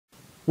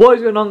What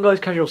is going on,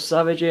 guys?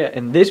 CasualSavage here.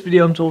 In this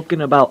video I'm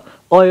talking about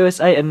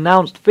iOS 8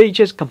 announced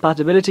features,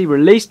 compatibility,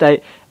 release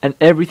date and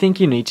everything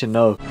you need to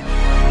know.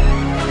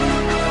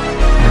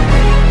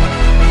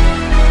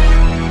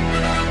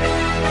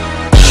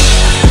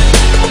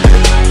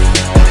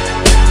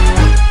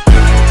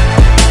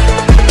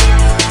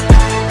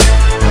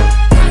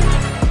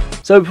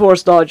 So before I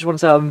start, I just want to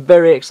say I'm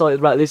very excited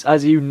about this.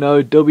 As you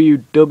know,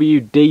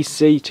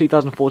 WWDC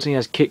 2014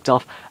 has kicked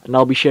off and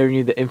I'll be sharing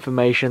you the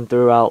information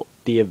throughout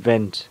the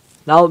event.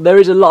 Now, there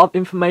is a lot of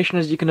information,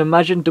 as you can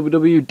imagine.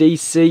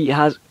 WWDC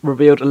has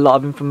revealed a lot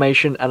of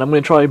information and I'm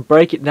going to try and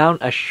break it down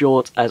as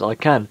short as I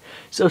can.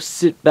 So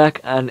sit back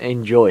and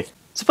enjoy.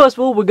 So first of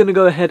all, we're going to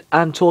go ahead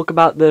and talk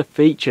about the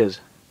features.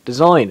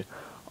 Design.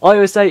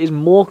 iOS 8 is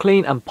more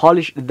clean and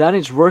polished than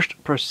its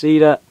rushed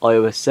predecessor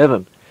iOS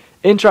 7.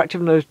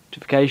 Interactive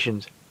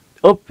notifications.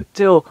 Up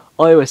till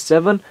iOS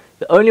 7,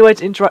 the only way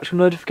to interact with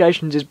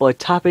notifications is by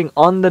tapping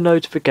on the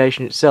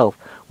notification itself,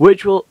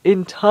 which will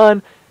in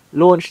turn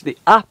launch the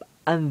app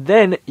and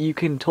then you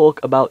can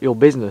talk about your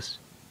business.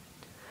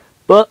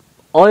 But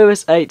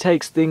iOS 8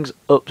 takes things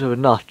up to a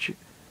notch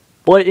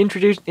by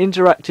introducing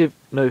interactive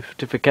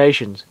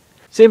notifications.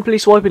 Simply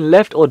swiping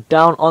left or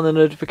down on the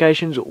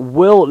notifications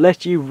will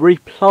let you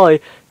reply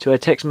to a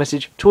text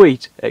message,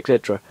 tweet,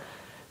 etc.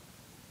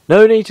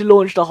 No need to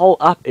launch the whole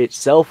app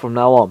itself from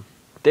now on.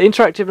 The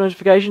interactive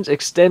notifications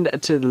extend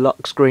to the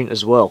lock screen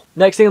as well.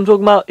 Next thing I'm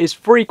talking about is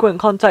frequent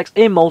contacts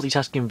in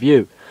multitasking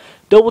view.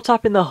 Double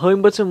tapping the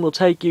home button will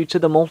take you to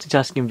the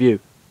multitasking view,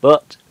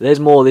 but there's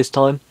more this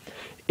time.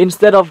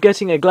 Instead of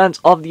getting a glance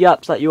of the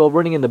apps that you are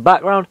running in the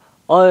background,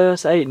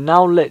 iOS 8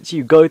 now lets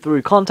you go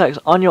through contacts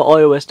on your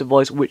iOS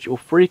device which you'll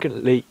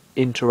frequently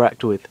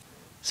interact with.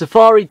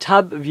 Safari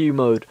tab view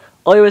mode.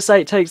 iOS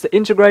 8 takes the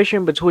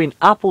integration between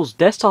Apple's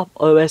desktop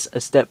OS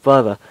a step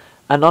further,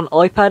 and on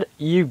iPad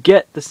you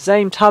get the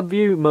same tab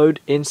view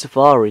mode in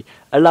Safari,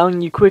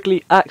 allowing you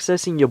quickly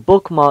accessing your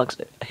bookmarks,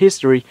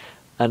 history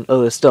and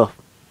other stuff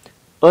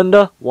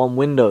under one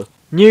window.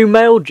 New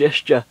mail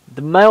gesture.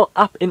 The mail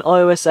app in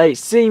iOS 8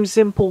 seems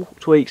simple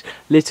tweaks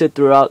littered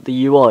throughout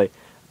the UI,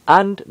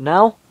 and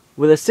now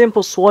with a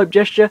simple swipe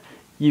gesture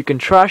you can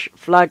trash,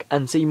 flag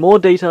and see more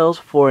details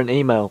for an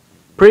email.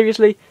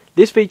 Previously,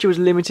 this feature was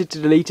limited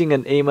to deleting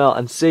an email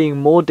and seeing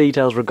more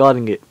details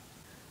regarding it.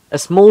 A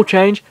small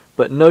change,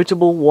 but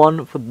notable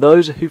one for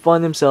those who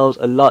find themselves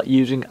a lot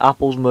using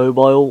Apple's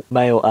mobile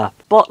mail app.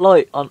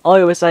 Spotlight on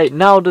iOS 8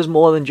 now does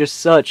more than just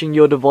searching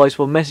your device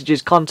for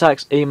messages,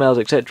 contacts, emails,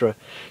 etc.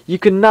 You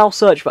can now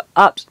search for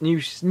apps,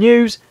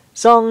 news,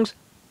 songs,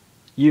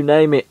 you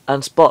name it,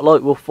 and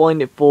Spotlight will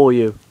find it for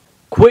you.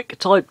 Quick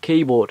type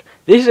keyboard.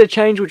 This is a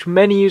change which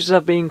many users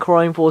have been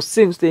crying for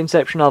since the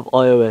inception of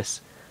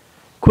iOS.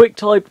 Quick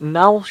type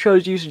now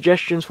shows you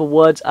suggestions for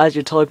words as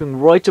you're typing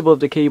right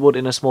above the keyboard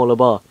in a smaller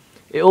bar.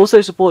 It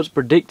also supports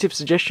predictive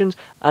suggestions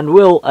and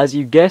will, as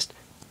you guessed,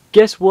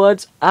 guess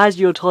words as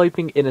you're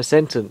typing in a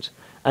sentence.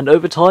 And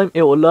over time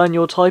it will learn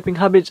your typing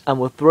habits and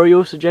will throw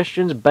your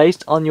suggestions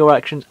based on your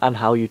actions and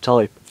how you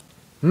type.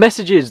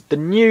 Messages. The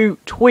new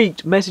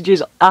tweaked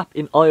Messages app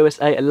in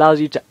iOS 8 allows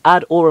you to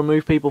add or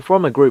remove people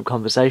from a group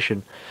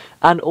conversation,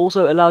 and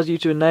also allows you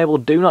to enable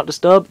Do Not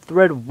Disturb,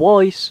 Thread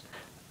Voice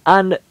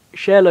and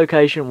share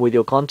location with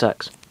your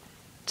contacts.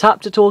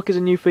 Tap to talk is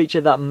a new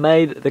feature that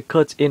made the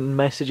cut in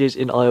Messages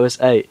in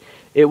iOS 8.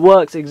 It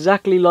works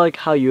exactly like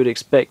how you would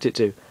expect it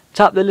to.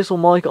 Tap the little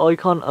mic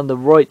icon on the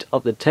right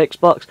of the text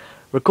box,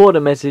 record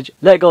a message,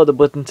 let go of the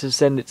button to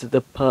send it to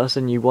the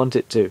person you want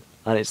it to,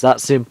 and it's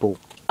that simple.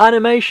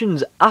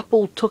 Animations.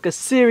 Apple took a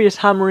serious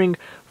hammering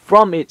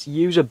from its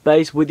user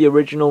base with the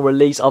original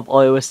release of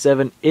iOS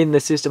 7 in the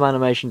system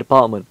animation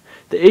department.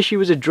 The issue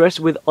was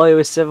addressed with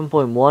iOS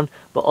 7.1,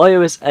 but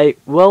iOS 8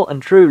 well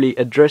and truly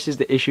addresses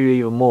the issue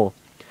even more.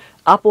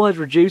 Apple has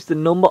reduced the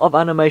number of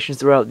animations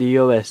throughout the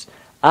OS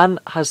and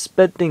has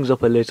sped things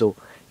up a little,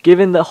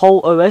 giving the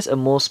whole OS a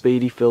more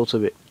speedy feel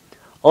to it.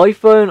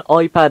 iPhone,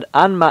 iPad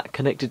and Mac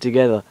connected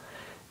together.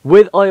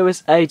 With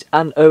iOS 8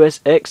 and OS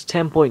X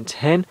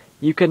 10.10,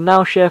 you can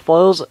now share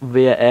files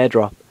via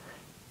AirDrop,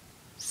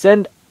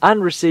 send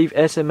and receive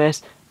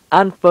SMS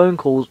and phone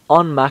calls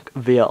on Mac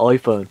via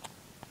iPhone.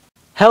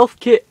 Health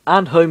Kit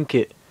and Home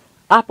Kit.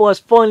 Apple has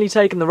finally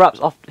taken the wraps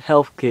off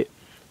Health Kit.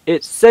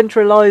 It's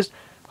centralized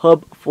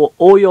hub for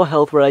all your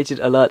health related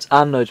alerts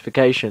and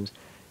notifications.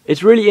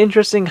 It's really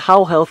interesting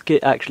how Health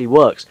Kit actually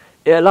works.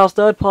 It allows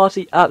third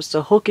party apps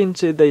to hook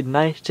into the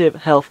native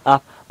health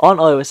app on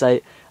iOS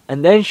 8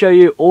 and then show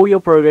you all your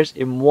progress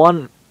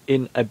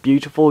in a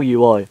beautiful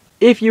UI.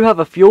 If you have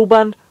a Fuel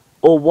Band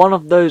or one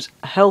of those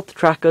health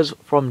trackers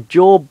from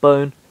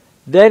Jawbone,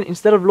 then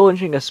instead of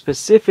launching a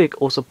specific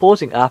or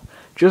supporting app,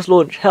 just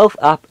launch Health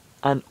app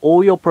and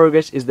all your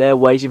progress is there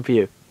waiting for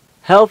you.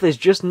 Health is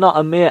just not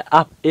a mere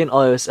app in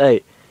iOS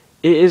 8.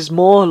 It is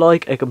more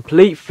like a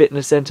complete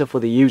fitness center for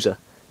the user.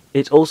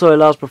 It also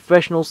allows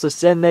professionals to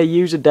send their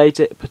user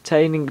data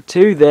pertaining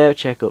to their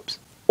checkups.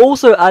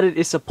 Also added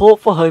is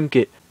support for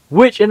HomeKit,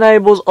 which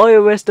enables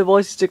iOS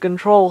devices to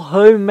control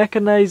home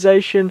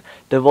mechanization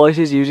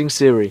devices using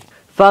Siri.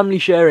 Family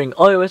sharing.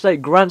 iOS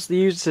 8 grants the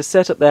user to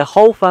set up their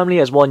whole family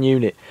as one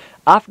unit,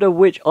 after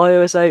which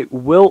iOS 8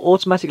 will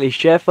automatically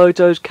share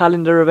photos,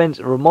 calendar events,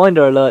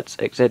 reminder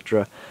alerts,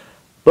 etc.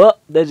 But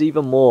there's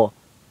even more.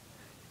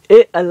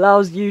 It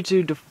allows you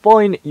to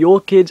define your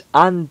kids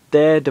and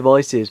their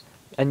devices,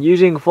 and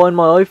using Find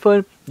My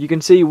iPhone you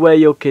can see where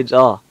your kids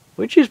are,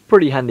 which is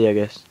pretty handy, I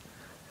guess.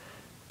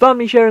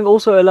 Family sharing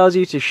also allows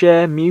you to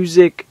share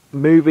music,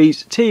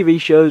 movies,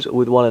 TV shows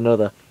with one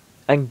another.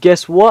 And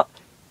guess what?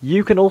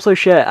 You can also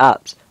share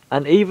apps,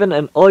 and even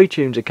an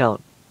iTunes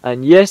account.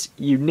 And yes,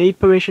 you need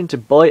permission to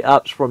buy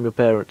apps from your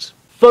parents.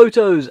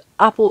 Photos.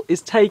 Apple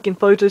is taking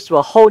photos to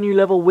a whole new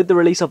level with the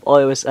release of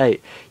iOS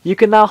 8. You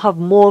can now have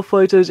more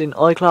photos in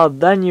iCloud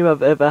than you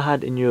have ever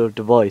had in your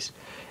device.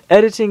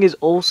 Editing is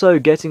also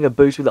getting a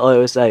boost with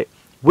iOS 8,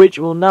 which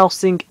will now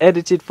sync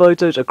edited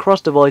photos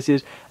across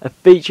devices, a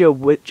feature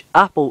which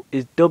Apple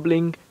is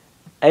doubling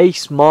a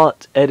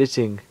smart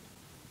editing.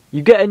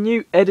 You get a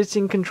new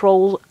editing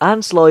controls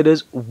and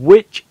sliders,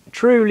 which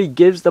truly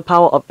gives the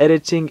power of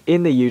editing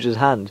in the user's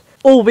hand.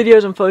 All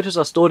videos and photos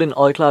are stored in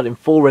iCloud in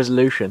full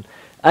resolution,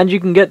 and you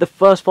can get the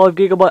first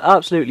 5GB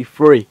absolutely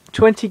free,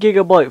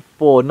 20GB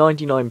for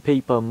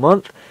 99p per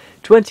month,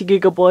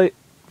 20GB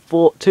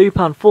for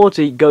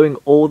 £2.40 going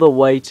all the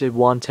way to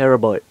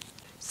 1TB.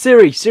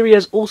 Siri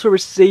has also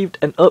received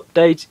an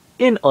update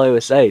in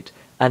iOS 8,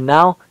 and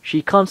now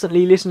she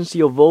constantly listens to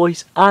your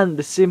voice, and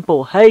the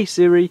simple "Hey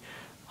Siri"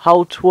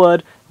 halt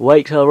word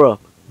wakes her up,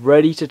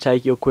 ready to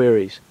take your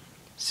queries.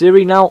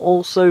 Siri now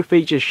also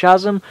features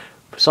Shazam,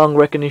 song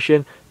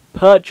recognition,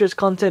 purchase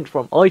content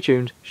from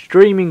iTunes,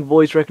 streaming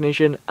voice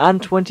recognition,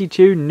 and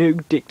 22 new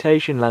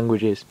dictation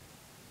languages.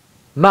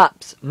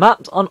 Maps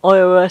on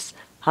iOS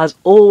has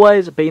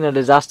always been a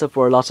disaster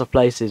for a lot of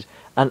places,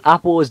 and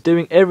Apple is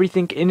doing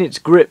everything in its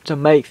grip to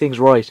make things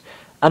right.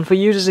 And for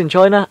users in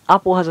China,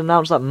 Apple has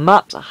announced that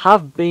maps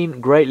have been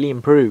greatly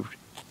improved.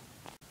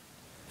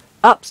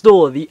 App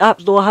Store. The App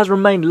Store has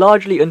remained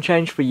largely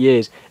unchanged for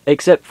years,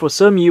 except for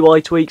some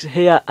UI tweaks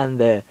here and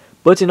there.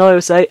 But in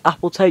iOS 8,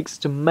 Apple takes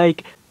to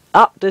make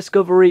app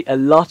discovery a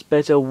lot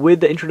better with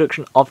the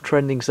introduction of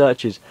trending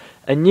searches,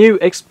 a new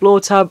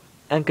Explore tab,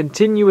 and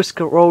continuous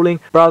scrolling,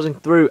 browsing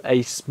through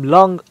a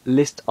long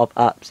list of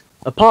apps.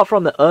 Apart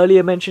from the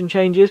earlier mentioned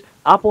changes,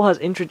 Apple has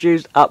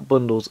introduced app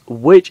bundles,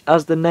 which,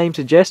 as the name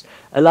suggests,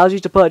 allows you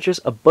to purchase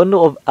a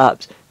bundle of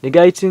apps,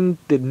 negating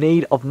the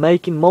need of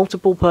making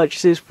multiple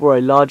purchases for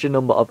a larger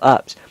number of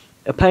apps.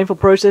 A painful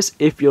process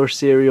if you're a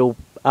serial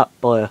app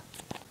buyer.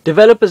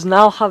 Developers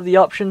now have the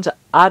option to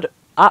add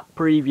app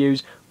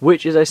previews,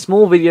 which is a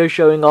small video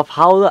showing off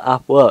how the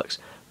app works.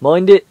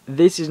 Mind it,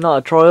 this is not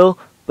a trial,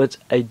 but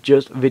a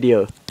just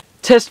video.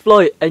 Test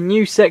Flight, a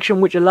new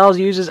section which allows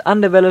users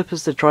and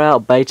developers to try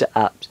out beta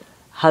apps,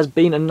 has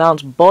been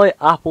announced by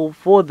Apple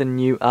for the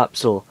new App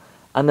Store.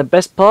 And the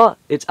best part,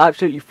 it's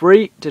absolutely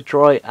free to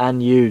try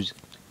and use.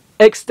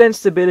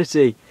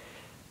 Extensibility.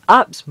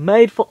 Apps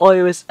made for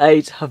iOS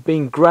 8 have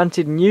been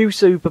granted new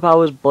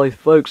superpowers by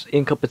folks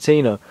in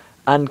Cupertino,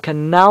 and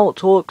can now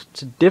talk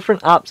to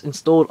different apps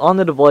installed on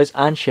the device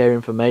and share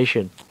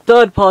information.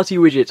 Third-party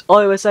widgets.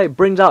 iOS 8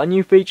 brings out a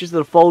new feature to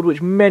the fold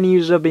which many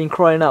users have been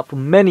crying out for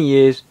many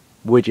years.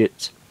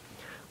 Widgets.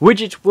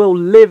 Widgets will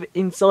live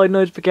inside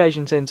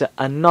Notification Center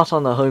and not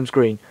on the home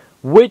screen,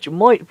 which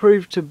might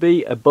prove to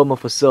be a bummer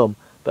for some,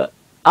 but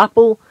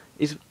Apple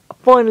is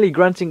finally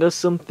granting us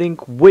something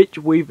which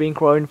we've been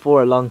crying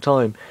for a long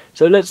time,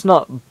 so let's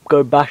not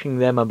go bashing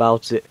them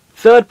about it.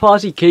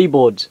 Third-party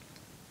keyboards.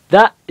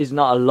 That is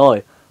not a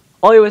lie.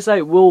 iOS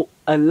 8 will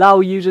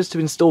allow users to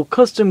install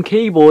custom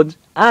keyboards,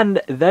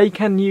 and they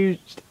can use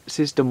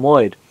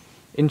system-wide.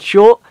 In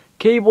short,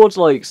 keyboards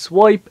like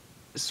Swipe,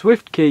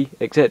 SwiftKey,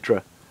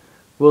 etc.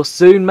 will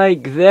soon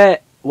make their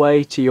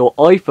way to your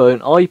iPhone,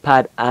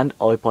 iPad and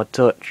iPod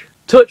Touch.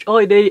 Touch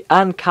ID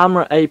and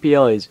camera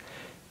APIs.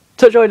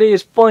 Touch ID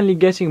is finally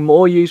getting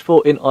more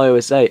useful in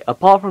iOS 8,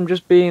 apart from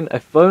just being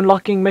a phone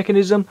locking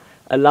mechanism,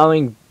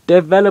 allowing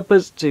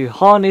developers to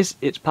harness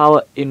its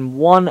power in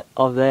one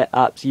of their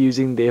apps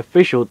using the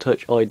official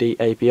Touch ID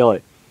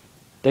API.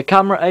 The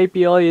camera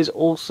API is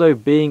also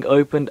being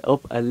opened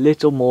up a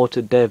little more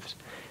to devs,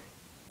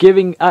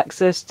 giving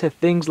access to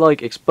things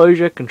like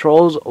exposure,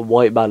 controls, or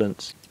white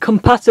balance.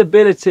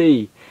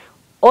 Compatibility.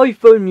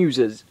 iPhone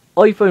users,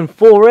 iPhone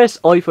 4S,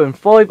 iPhone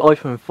 5,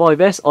 iPhone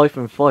 5S,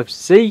 iPhone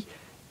 5C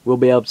will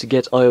be able to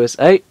get iOS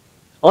 8.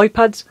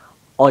 iPads,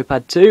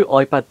 iPad 2,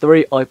 iPad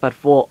 3, iPad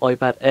 4,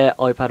 iPad Air,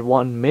 iPad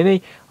 1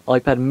 mini,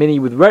 iPad mini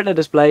with Retina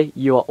display,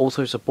 you are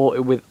also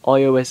supported with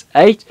iOS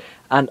 8,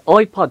 and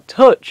iPod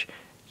Touch.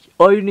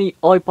 Only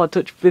iPod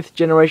Touch 5th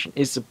generation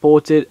is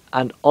supported,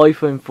 and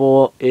iPhone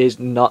 4 is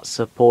not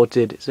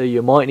supported, so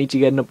you might need to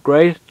get an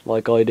upgrade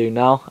like I do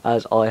now,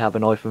 as I have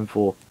an iPhone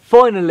 4.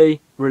 Finally,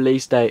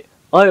 release date.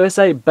 iOS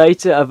 8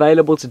 beta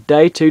available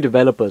today to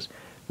developers.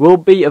 Will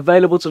be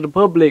available to the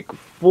public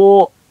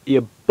for the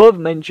above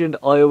mentioned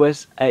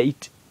iOS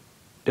 8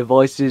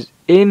 devices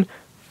in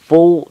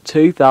fall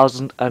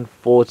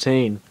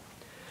 2014.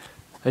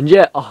 And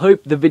yeah, I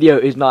hope the video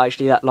is not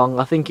actually that long.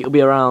 I think it'll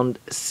be around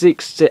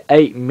 6 to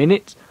 8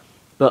 minutes.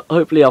 But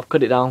hopefully I've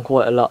cut it down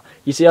quite a lot.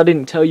 You see, I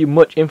didn't tell you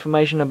much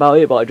information about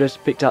it, but I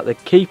just picked out the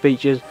key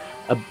features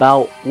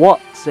about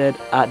what said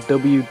at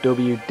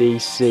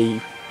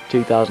WWDC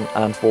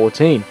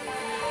 2014.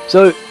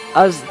 So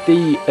as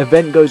the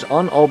event goes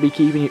on, I'll be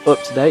keeping you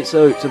up to date.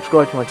 So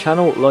subscribe to my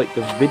channel, like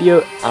the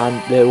video,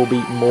 and there will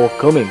be more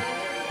coming.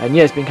 And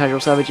yeah, it's been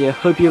CasualSavage here.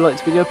 Hope you liked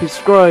this video. Please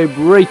subscribe,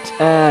 rate,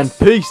 and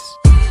peace.